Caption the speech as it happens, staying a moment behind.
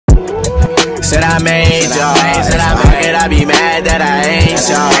Said I made y'all. Said I be mad that I ain't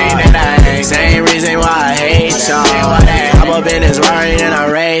y'all. Same reason why I hate y'all. I'm up in this worry and I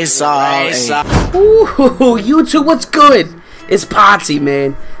race y'all. Ooh, YouTube, what's good? It's Pottsy,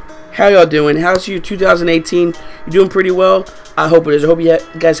 man. How y'all doing? How's your 2018? You doing pretty well? I hope it is. I hope you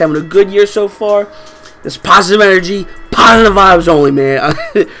guys having a good year so far. There's positive energy, positive vibes only, man.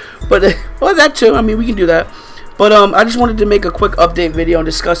 But well, that too. I mean, we can do that. But I just wanted to make a quick update video on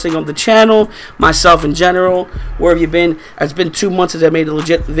discussing on the channel, myself in general. Where have you been? It's been 2 months since I made a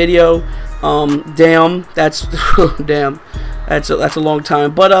legit video. Damn, that's damn, that's a long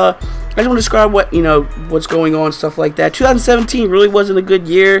time. But I just want to describe what what's going on, stuff like that. 2017 really wasn't a good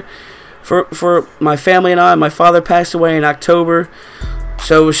year for my family and I. My father passed away in October,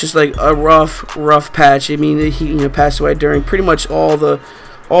 so it was just like a rough patch. I mean, he passed away during pretty much all the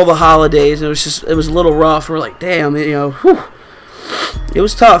holidays, and it was a little rough. We're like, damn, whew. It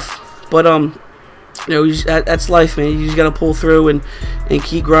was tough, but that's life, man. You just gotta pull through and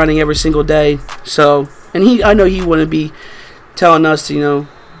keep grinding every single day. So, and I know he wouldn't be telling us to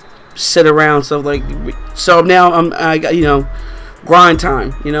sit around stuff like. So now I got grind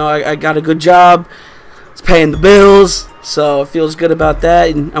time. I got a good job. It's paying the bills, so it feels good about that,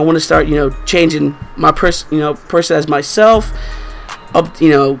 and I want to start changing my person as myself. Up,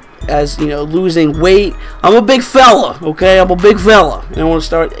 as losing weight. I'm a big fella, okay? I'm a big fella, and I want to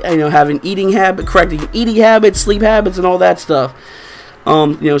start, having correcting eating habits, sleep habits, and all that stuff.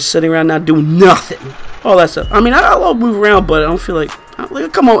 Sitting around not doing nothing, all that stuff. I mean, I love move around, but I don't feel like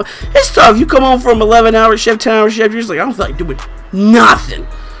come on, it's tough. You come home from 11-hour shift, 10-hour shift, you're just like, I don't feel like doing nothing.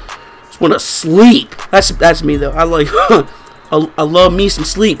 Just want to sleep. That's me though. I like, I love me some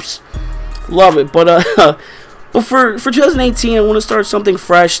sleeps, love it, but But for 2018, I want to start something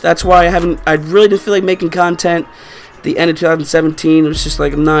fresh. That's why I really didn't feel like making content at the end of 2017. It was just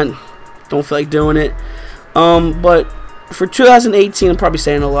like, don't feel like doing it. But for 2018, I'm probably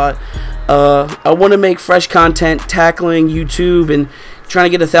saying a lot. I want to make fresh content, tackling YouTube and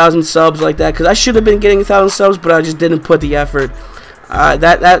trying to get 1,000 subs like that. Because I should have been getting 1,000 subs, but I just didn't put the effort.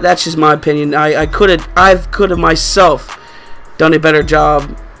 That's just my opinion. I could have myself done a better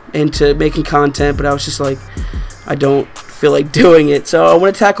job into making content, but I was just like, I don't feel like doing it. So I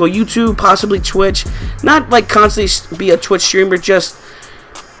want to tackle YouTube, possibly Twitch. Not like constantly be a Twitch streamer, just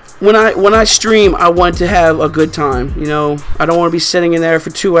when I stream, I want to have a good time. I don't want to be sitting in there for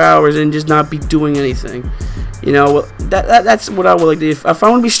 2 hours and just not be doing anything. That's what I would like to do. If I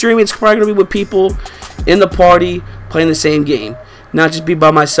want to be streaming, it's probably gonna be with people in the party playing the same game, not just be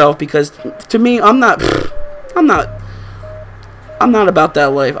by myself, because to me, I'm not about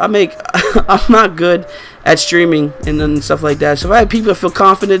that life. I'm not good at streaming and then stuff like that. So if I have people that feel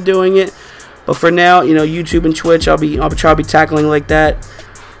confident doing it, but for now, YouTube and Twitch, I'll try to be tackling like that.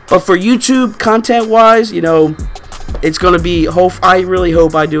 But for YouTube, content-wise, it's gonna be. I really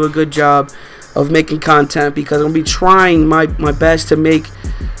hope I do a good job of making content, because I'm gonna be trying my best to make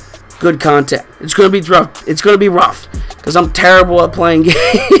good content. It's gonna be rough. It's gonna be rough because I'm terrible at playing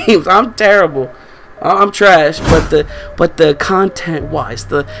games. I'm terrible. I'm trash, but the content-wise,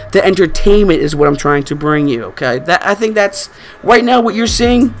 the entertainment is what I'm trying to bring you. Okay, I think that's right now what you're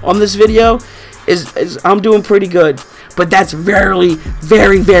seeing on this video is I'm doing pretty good, but that's very,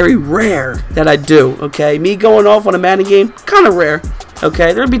 very, very rare that I do. Okay, me going off on a Madden game, kind of rare.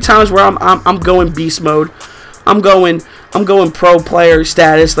 Okay, there'll be times where I'm going beast mode, I'm going pro player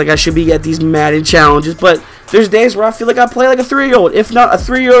status, like I should be at these Madden challenges, but there's days where I feel like I play like a 3-year-old. If not a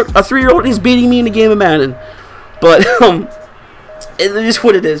 3-year-old is beating me in a game of Madden. But it is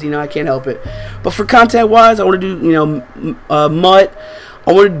what it is. I can't help it. But for content-wise, I want to do MUT.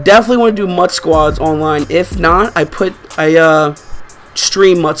 I definitely want to do MUT squads online. If not, I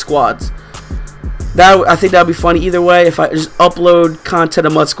stream MUT squads. I think that would be funny either way. If I just upload content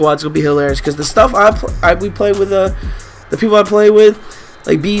of MUT squads, it'll be hilarious. Because the stuff we play with, the people I play with,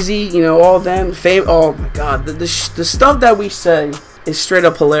 like BZ, all of them, oh my god, the stuff that we say is straight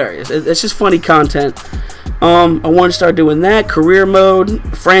up hilarious. It's just funny content. I want to start doing that. Career mode,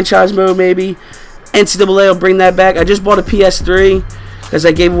 franchise mode, maybe. NCAA will bring that back. I just bought a PS3 because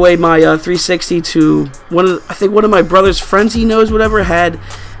I gave away my 360 to I think one of my brother's friends. He knows whatever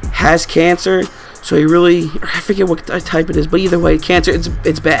has cancer, so I forget what type it is, but either way, cancer,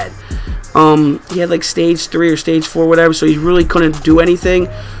 it's bad. He had like stage 3 or stage 4, whatever, so he really couldn't do anything.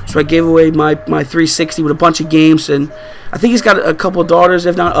 So I gave away my 360 with a bunch of games, and I think he's got a couple of daughters,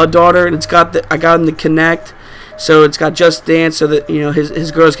 if not a daughter, and I got him to connect, so it's got Just Dance, so that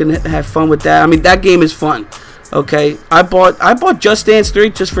his girls can have fun with that. I mean, that game is fun. Okay, I bought Just Dance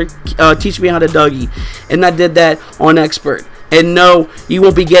 3 just for teaching me how to Dougie, and I did that on Expert. And no, you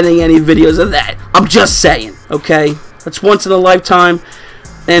won't be getting any videos of that. I'm just saying, okay? That's once in a lifetime,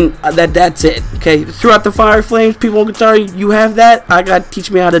 and that's it, okay? Throughout the Fire Flames, people on guitar, you have that. I got to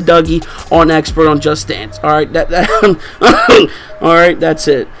teach me how to Dougie on Expert on Just Dance. All right, all right, that's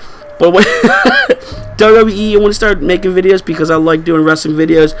it. But when WWE, I want to start making videos because I like doing wrestling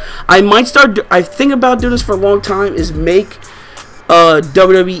videos. I think about doing this for a long time, is make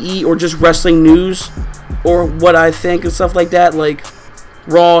WWE or just wrestling news, or what I think and stuff like that, like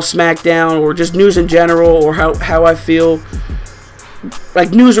Raw, SmackDown, or just news in general, or how I feel, like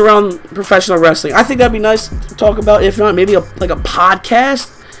news around professional wrestling. I think that'd be nice to talk about. If not, maybe like a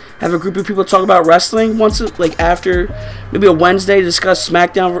podcast. Have a group of people talk about wrestling once, like after maybe a Wednesday, to discuss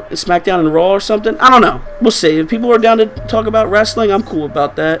SmackDown and Raw or something. I don't know. We'll see. If people are down to talk about wrestling, I'm cool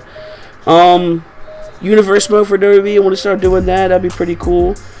about that. Universe mode for WWE, I want to start doing that. That'd be pretty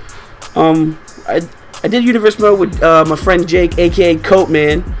cool. I did Universe mode with my friend Jake, aka Coat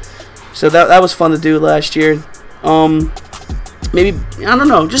Man. So that was fun to do last year. Maybe, I don't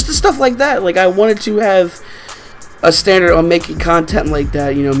know, just the stuff like that. Like, I wanted to have a standard on making content like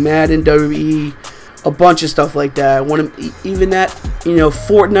that, you know, Madden, WWE, a bunch of stuff like that. I want to, even that, you know,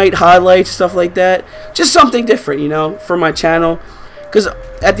 Fortnite highlights, stuff like that. Just something different, you know, for my channel. Because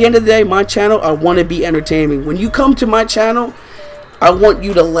at the end of the day, my channel, I want to be entertaining. When you come to my channel, I want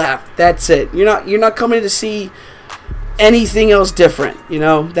you to laugh. That's it. You're not coming to see anything else different, you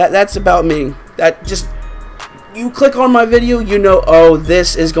know. That's about me. That just, you click on my video, you know, oh,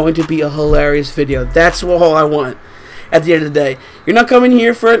 this is going to be a hilarious video. That's all I want. At the end of the day, you're not coming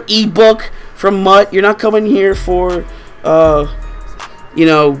here for an ebook from Mutt. You're not coming here for, you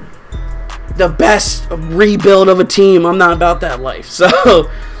know, the best rebuild of a team. I'm not about that life. So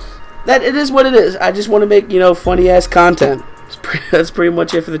that it is what it is. I just want to make, you know, funny ass content. That's pretty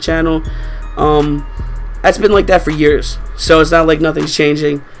much it for the channel. That's been like that for years. So it's not like nothing's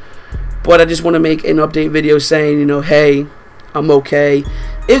changing. But I just want to make an update video saying, you know, hey, I'm okay.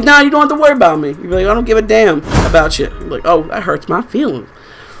 If not, you don't have to worry about me. You're like, I don't give a damn about you. You're like, oh, that hurts my feelings.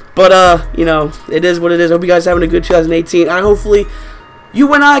 But, you know, it is what it is. I hope you guys are having a good 2018. Hopefully,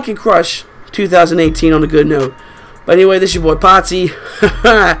 you and I can crush 2018 on a good note. But anyway, this is your boy Pottsy.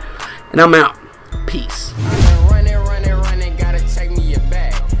 And I'm out. Peace.